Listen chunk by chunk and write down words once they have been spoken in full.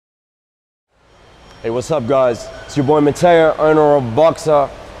Hey, what's up, guys? It's your boy Mateo, owner of BOXR.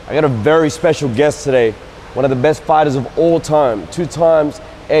 I got a very special guest today. One of the best fighters of all time. 2 times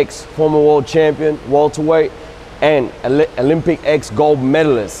ex-former world champion, welterweight, and Olympic ex-gold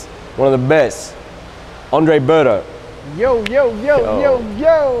medalist. One of the best. ANDRE BERTO. Yo.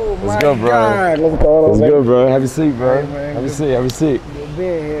 What's good, bro? What's good, bro? Have a seat, bro. Hey, man, have a seat.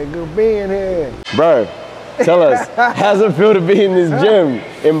 Good being here. Bro, tell us, how's it feel to be in this gym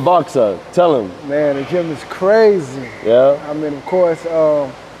in BOXR? Tell him. Man, the gym is crazy. Yeah? I mean, of course,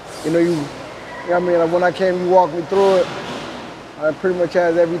 when I came, you walked me through it. It pretty much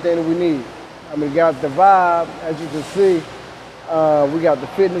has everything that we need. I mean, got the vibe, as you can see. We got the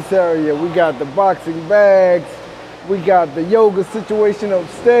fitness area, we got the boxing bags, we got the yoga situation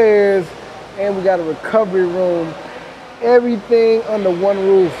upstairs, and we got a recovery room. Everything under one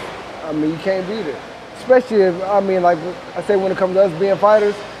roof. I mean, you can't beat it. Especially if, like I say, when it comes to us being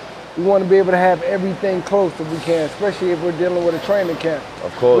fighters, we want to be able to have everything close if we can, especially if we're dealing with a training camp.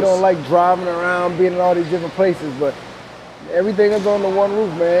 Of course. We don't like driving around, being in all these different places, but everything is under one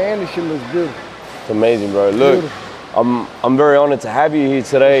roof, man, and this shit looks beautiful. It's amazing, bro. Look, I'm very honored to have you here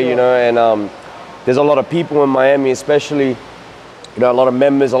today, you know, and there's a lot of people in Miami, especially, you know, a lot of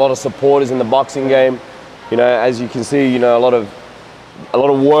members, a lot of supporters in the boxing game. You know, as you can see, you know, a lot of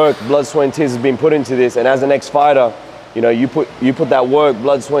work, blood, sweat, and tears has been put into this. And as an ex-fighter, you know, you put that work,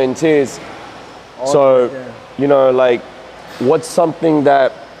 blood, sweat, and tears. You know, like, what's something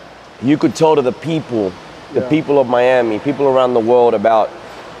that you could tell to the people, people of Miami, people around the world, about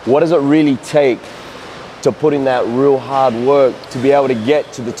what does it really take to put in that real hard work to be able to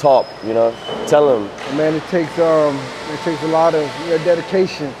get to the top, you know? Tell them. Man, it takes a lot of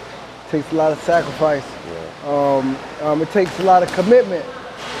dedication. It takes a lot of sacrifice. It takes a lot of commitment,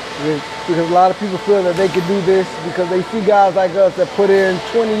 because a lot of people feel that they can do this because they see guys like us that put in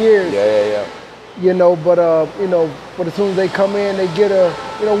 20 years. You know, but as soon as they come in, they get a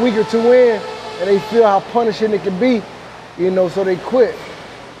week or two in, and they feel how punishing it can be, you know, so they quit.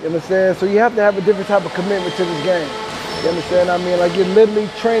 You understand? So you have to have a different type of commitment to this game. You understand? I mean, like, you're literally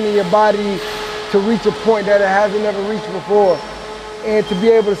training your body to reach a point that it hasn't ever reached before, and to be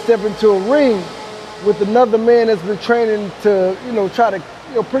able to step into a ring with another man that's been training to, you know, try to,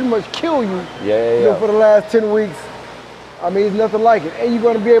 you know, pretty much kill you, you know, for the last 10 weeks. I mean, it's nothing like it. And you're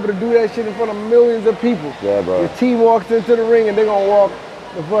going to be able to do that shit in front of millions of people. Yeah, bro. Your team walks into the ring and they're going to walk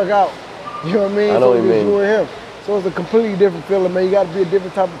the fuck out. You know what I mean? I know what you mean. You and him. So it's a completely different feeling, man. You got to be a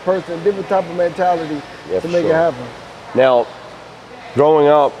different type of person, a different type of mentality to make it happen. Now, growing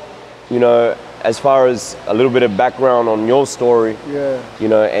up, you know, as far as a little bit of background on your story, you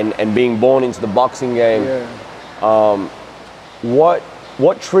know, and being born into the boxing game,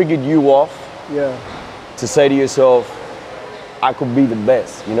 what triggered you off to say to yourself, I could be the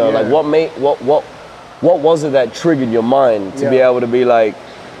best? You know, like, what was it that triggered your mind to be able to be like,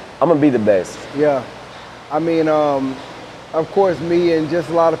 I'm gonna be the best? I mean, of course, me and just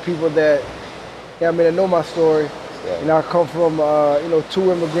a lot of people that, that know my story. You know, I come from, you know,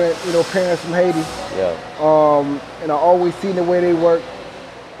 2 immigrant, you know, parents from Haiti. And I always seen the way they work.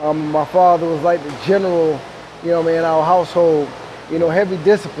 My father was like the general, you know, in our household, you know, heavy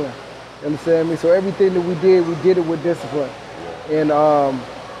discipline. You understand me? So everything that we did it with discipline.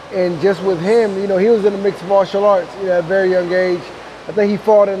 And just with him, you know, he was in the mixed martial arts, you know, at a very young age. I think he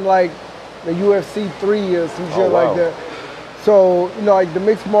fought in like the UFC 3 or some shit like that. So, you know, like, the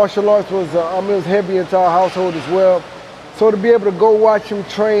mixed martial arts was, it was heavy into our household as well. So to be able to go watch him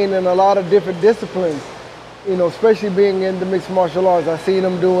train in a lot of different disciplines, you know, especially being in the mixed martial arts, I seen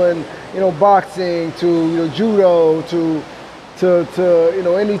him doing, you know, boxing to, you know, judo to you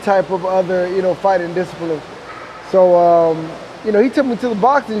know, any type of other, you know, fighting discipline. So, you know, he took me to the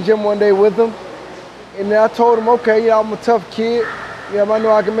boxing gym one day with him, and I told him, okay, yeah, I'm a tough kid. Yeah, I know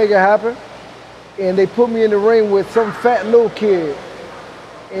I can make it happen. And they put me in the ring with some fat little kid.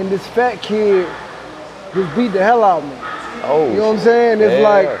 And this fat kid just beat the hell out of me. You know what I'm saying? It's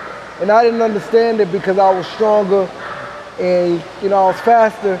like, and I didn't understand it because I was stronger and, you know, I was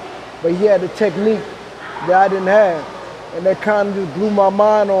faster, but he had the technique that I didn't have. And that kind of just blew my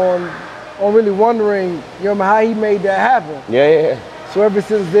mind on really wondering, you know, how he made that happen. So ever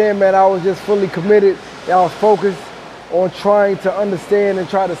since then, man, I was just fully committed. I was focused on trying to understand and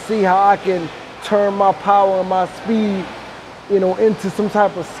try to see how I can turn my power and my speed, you know, into some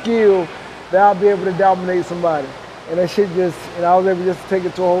type of skill that I'll be able to dominate somebody. And that shit just, and I was able just to take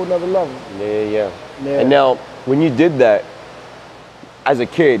it to a whole nother level. And now, when you did that, as a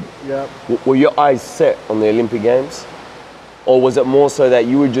kid, were your eyes set on the Olympic Games? Or was it more so that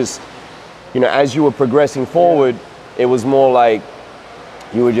you were just, you know, as you were progressing forward, it was more like,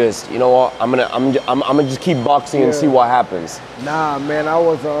 you were just, you know what, I'm gonna just keep boxing and see what happens? Nah, man, I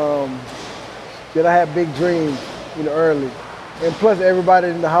was I had big dreams, you know, early, and plus everybody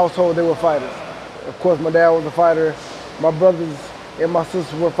in the household, they were fighters. Of course, my dad was a fighter. My brothers and my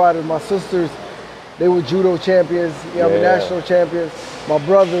sisters were fighters. My sisters, they were judo champions, you know, national champions. My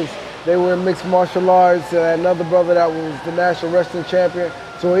brothers, they were in mixed martial arts. Another brother that was the national wrestling champion.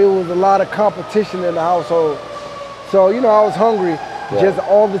 So it was a lot of competition in the household. So, you know, I was hungry just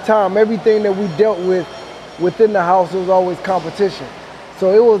all the time. Everything that we dealt with within the house, it was always competition.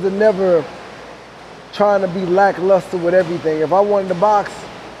 So it was never trying to be lackluster with everything. If I wanted to box,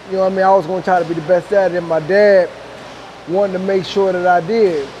 you know what I mean, I was going to try to be the best at it. And my dad wanted to make sure that I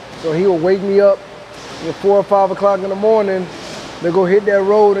did. So he would wake me up at 4 or 5 o'clock in the morning to go hit that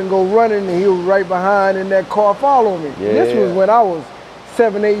road and go running, and he was right behind in that car following me. This was when I was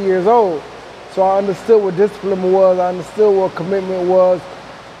 7, 8 years old. So I understood what discipline was, I understood what commitment was,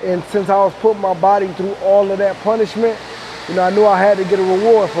 and since I was putting my body through all of that punishment, you know, I knew I had to get a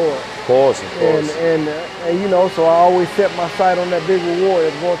reward for it. Of course, of course. And you know, so I always set my sight on that big reward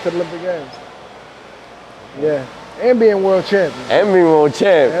of going to the Olympic Games. Yeah, and being world champion. And being world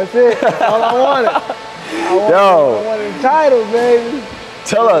champ. That's it, that's all I wanted. I wanted the title, baby.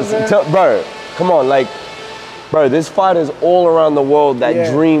 Tell us, bro, come on, like, bro, there's fighters all around the world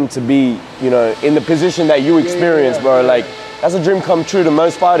that dream to be, you know, in the position that you experienced, bro. Like, that's a dream come true to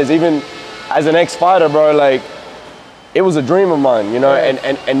most fighters. Even as an ex-fighter, bro, like, it was a dream of mine, you know,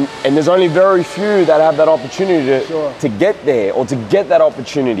 and there's only very few that have that opportunity to get there or to get that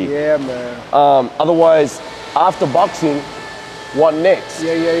opportunity. Yeah, man. Otherwise, after boxing, what next?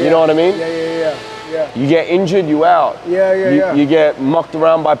 You know what I mean? Yeah. You get injured, you out. You get mucked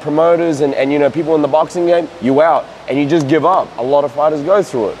around by promoters and you know, people in the boxing game, you out. And you just give up. A lot of fighters go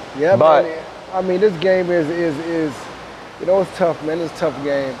through it. Yeah, but man, I mean, this game is you know, it's tough, man. It's a tough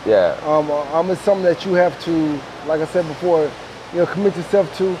game. Yeah. It's something that you have to, like I said before, you know, commit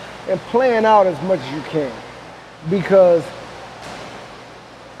yourself to and plan out as much as you can. Because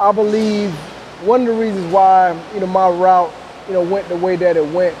I believe one of the reasons why, you know, my route, you know, went the way that it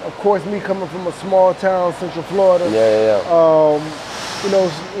went. Of course, me coming from a small town, Central Florida. You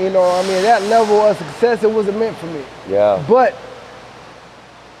know, I mean, that level of success, it wasn't meant for me. But,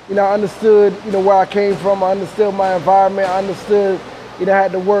 you know, I understood, you know, where I came from. I understood my environment. I understood, you know, I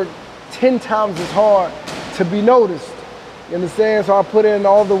had to work 10 times as hard to be noticed. You understand? So I put in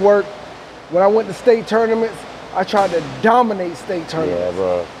all the work. When I went to state tournaments, I tried to dominate state tournaments. Yeah,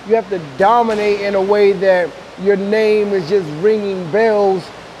 bro. You have to dominate in a way that your name is just ringing bells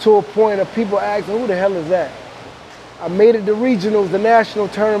to a point of people asking, who the hell is that? I made it to regionals, the national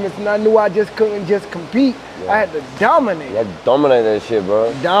tournaments, and I knew I just couldn't just compete. I had to dominate. You had to dominate that shit,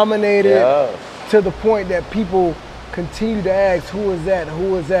 bro. Dominate it to the point that people continue to ask, who is that,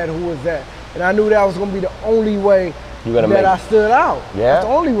 who is that, who is that? And I knew that was gonna be the only way that I stood out. That's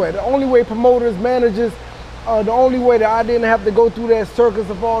the only way. The only way promoters, managers, the only way that I didn't have to go through that circus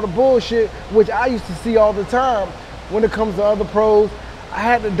of all the bullshit, which I used to see all the time when it comes to other pros. I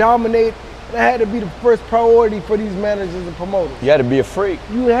had to dominate, and I had to be the first priority for these managers and promoters. You had to be a freak.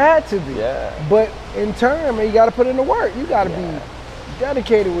 You had to be. But in turn, man, you got to put in the work. You got to be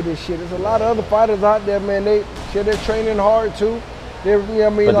dedicated with this shit. There's a lot of other fighters out there, man. They're training hard too. They're, you know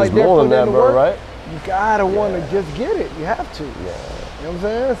what I mean, but like they're putting in the work. Right? You gotta want to just get it. You have to. You know what I'm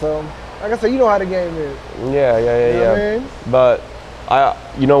saying? So, like I said, you know how the game is. You know what I mean? But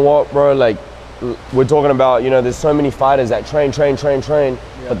you know what, bro? Like, we're talking about, you know, there's so many fighters that train,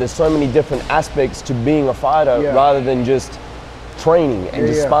 but there's so many different aspects to being a fighter rather than just training and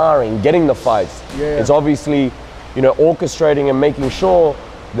just sparring, getting the fights. It's obviously, you know, orchestrating and making sure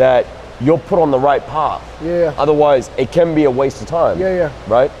that you're put on the right path. Otherwise, it can be a waste of time.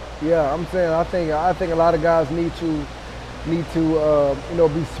 Right? I'm saying, I think a lot of guys need to you know,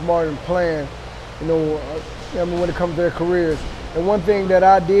 be smart and plan, you know, I mean, when it comes to their careers. And one thing that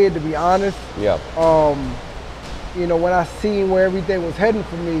I did, to be honest, you know, when I seen where everything was heading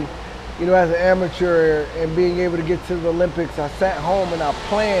for me, you know, as an amateur and being able to get to the Olympics, I sat home and I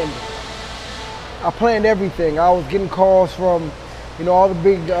planned everything. I was getting calls from, you know, all the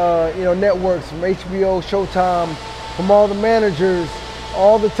big, you know, networks, from HBO, Showtime, from all the managers,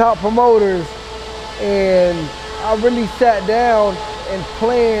 all the top promoters, and I really sat down and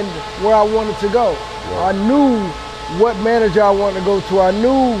planned where I wanted to go. I knew what manager I wanted to go to. I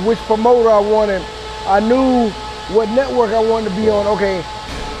knew which promoter I wanted. I knew what network I wanted to be on. Okay,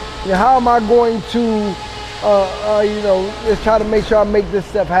 you know, how am I going to, you know, just try to make sure I make this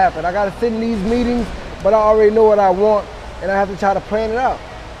stuff happen? I got to sit in these meetings, but I already know what I want, and I have to try to plan it out.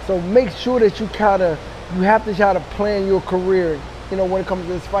 So make sure that you have to try to plan your career you know, when it comes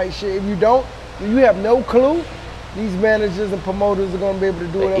to this fight shit. If you don't, if you have no clue, these managers and promoters are gonna be able to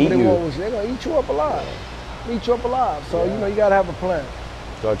do whatever they want with you. They're gonna eat you up alive. Eat you up alive. So, you know, you gotta have a plan.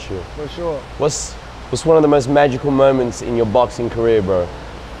 Got you. For sure. What's one of the most magical moments in your boxing career, bro?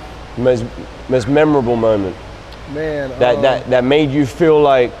 Most memorable moment? Man. That made you feel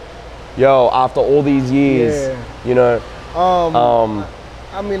like, yo, after all these years, you know.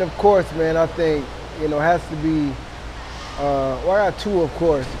 I mean, of course, man, I think, you know, it has to be, well, I got two, of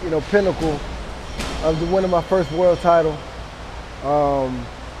course, you know, pinnacle of the winning my first world title.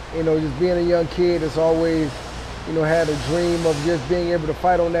 You know, just being a young kid, it's always, you know, had a dream of just being able to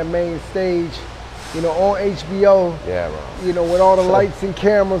fight on that main stage, you know, on HBO. Yeah, bro. You know, with all the lights and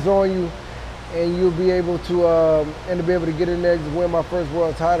cameras on you, and you'll be able to, and to be able to get in there and just win my first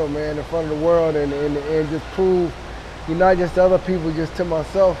world title, man, in front of the world, and just prove, you know, not just to other people, just to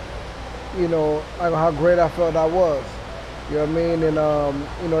myself, you know, how great I felt I was. You know what I mean? And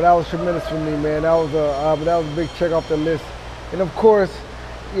you know, that was tremendous for me, man. That was a big check off the list. And of course,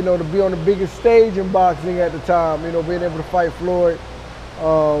 you know, to be on the biggest stage in boxing at the time, you know, being able to fight Floyd,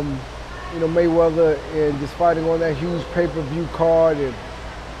 you know, Mayweather, and just fighting on that huge pay-per-view card, and,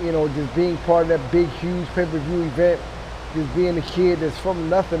 you know, just being part of that big, huge pay-per-view event, just being a kid that's from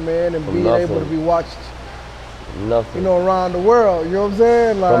nothing, man, and being able to be watched, you know, around the world, you know what I'm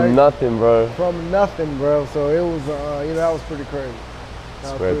saying? Like, from nothing, bro. From nothing, bro. So it was, you know, that was pretty crazy.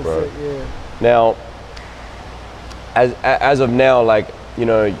 That's great, bro. Sick, yeah. Now, as of now, like, you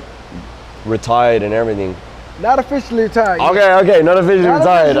know, retired and everything. Not officially retired. Okay, not officially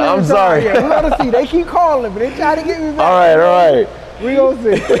retired. I'm sorry. Yeah, we gotta see. They keep calling, but they try to get me back. All right. We gonna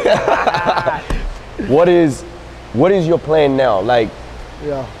see. What is your plan now? Like,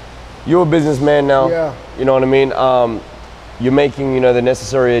 you're a businessman now. Yeah. You know what I mean? You're making, you know, the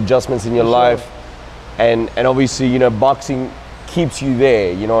necessary adjustments in your life, and obviously, you know, boxing keeps you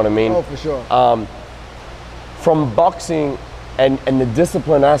there. You know what I mean? Oh, for sure. From boxing and the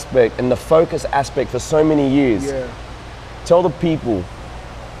discipline aspect and the focus aspect for so many years, tell the people,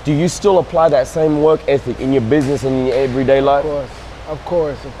 do you still apply that same work ethic in your business and in your everyday life? Of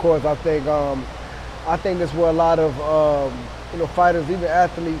course. I think that's where a lot of you know, fighters, even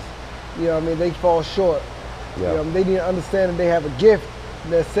athletes, you know what I mean, they fall short. You know, they need to understand that they have a gift,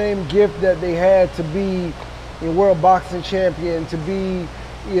 that same gift that they had to be a world boxing champion, to be,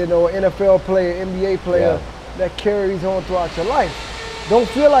 you know, an NFL player, NBA player, that carries on throughout your life. Don't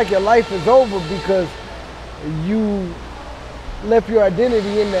feel like your life is over because you left your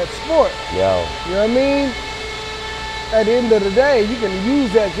identity in that sport. You know what I mean? At the end of the day, you can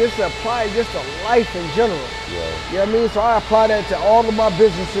use that just to apply just to life in general. You know what I mean? So I apply that to all of my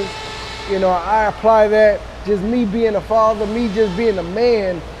businesses. You know, I apply that just me being a father, me just being a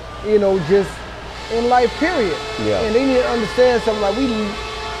man, you know, just in life, period. And they need to understand something like we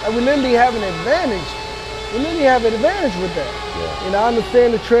literally have an advantage. We literally have an advantage with that. You know, I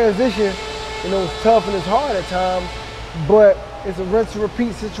understand the transition, you know, it's tough and it's hard at times, but it's a rinse and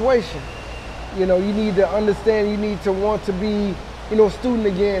repeat situation. You know, you need to understand, you need to want to be, you know, a student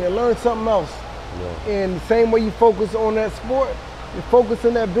again and learn something else. And the same way you focus on that sport, you focus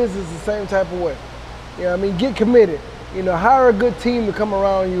on that business the same type of way. You know what I mean? Get committed. You know, hire a good team to come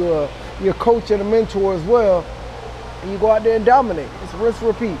around you, your coach and a mentor as well, and you go out there and dominate. It's rinse and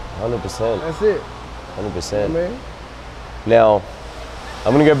repeat. 100%. That's it. 100%. You know, man. Now,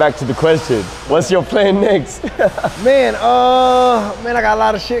 I'm gonna go back to the question. What's your plan next? Man, I got a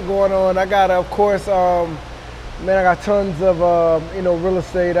lot of shit going on. I got, of course, I got tons of, you know, real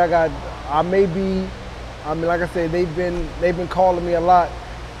estate. like I said, they've been calling me a lot.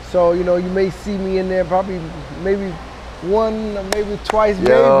 So, you know, you may see me in there maybe one, maybe twice,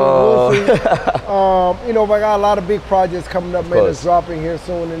 maybe. We'll see. You know, but I got a lot of big projects coming up, man, that's dropping here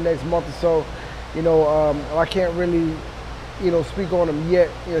soon in the next month or so. You know, I can't really, you know, speak on them yet,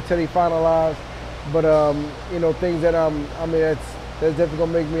 you know, till they finalize. But you know, things that that's definitely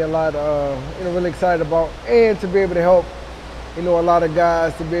gonna make me a lot, you know, really excited about, and to be able to help, you know, a lot of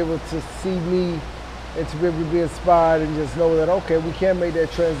guys to be able to see me and to be able to be inspired and just know that, okay, we can make that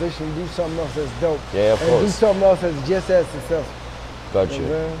transition, do something else that's dope. Yeah, of course. And do something else that's just as successful. Got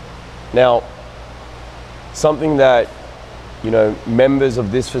you. Now, something that, you know, members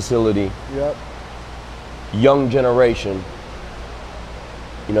of this facility, young generation,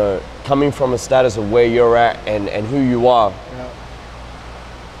 you know, coming from a status of where you're at and who you are,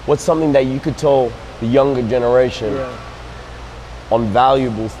 what's something that you could tell the younger generation on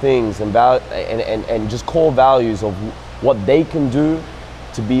valuable things and just core values of what they can do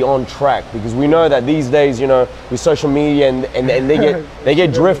to be on track? Because we know that these days, you know, with social media and they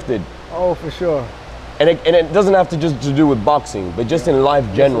get drifted. Oh, for sure. and it doesn't have to just to do with boxing, but just in life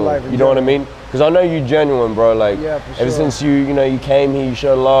general. You know what I mean? Because I know you're genuine, bro. Like ever since you came here, you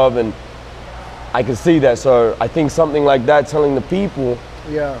showed love, and I can see that. So I think something like that, telling the people,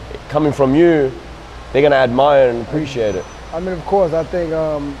 coming from you, they're gonna admire and appreciate it. I mean, of course, I think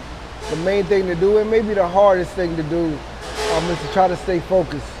the main thing to do, and maybe the hardest thing to do, is to try to stay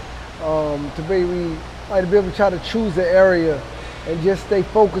focused. To be able to try to choose an area and just stay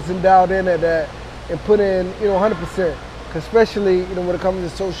focused and dialed in at that, and put in 100%. Especially when it comes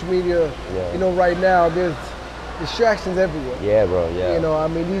to social media, right now there's distractions everywhere. Yeah, bro. Yeah. I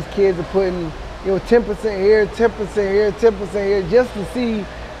mean, these kids are putting 10% here, 10% here, 10% here, just to see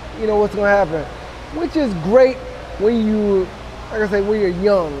what's gonna happen, which is great when you, like I say, when you're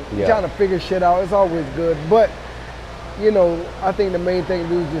young, trying to figure shit out. It's always good, but I think the main thing to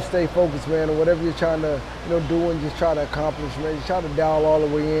do is just stay focused, man, and whatever you're trying to do, and just try to accomplish, man. Just try to dial all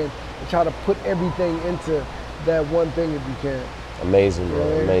the way in and try to put everything into that one thing if you can. Amazing, bro.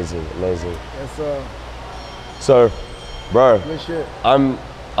 Amazing. That's so, bro, good shit.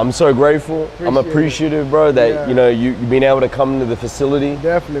 I'm so grateful. I'm appreciative, bro, that you've been able to come to the facility.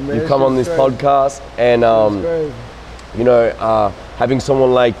 Definitely, man. You've come on this podcast, and having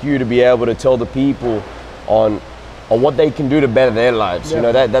someone like you to be able to tell the people on what they can do to better their lives.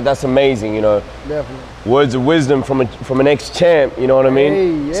 Definitely. That's amazing. Definitely. Words of wisdom from an ex-champ. You know what I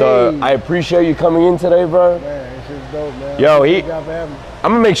mean? So I appreciate you coming in today, bro. Man, it's just dope, man. Yo,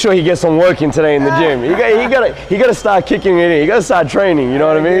 I'm gonna make sure he gets some work in today in the gym. He gotta start kicking it in. He gotta start training. You know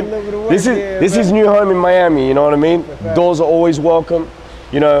what I mean? This is his new home in Miami. You know what I mean? Doors are always welcome.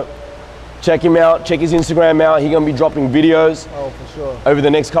 Check him out. Check his Instagram out. He's gonna be dropping videos. Oh, for sure. Over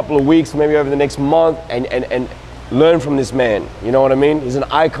the next couple of weeks, maybe over the next month, and learn from this man. You know what I mean? He's an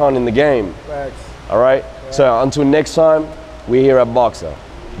icon in the game. Facts. All right? Yeah. So until next time, we're here at BOXR.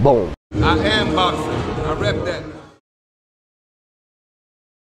 Boom. I am BOXR. I rep that.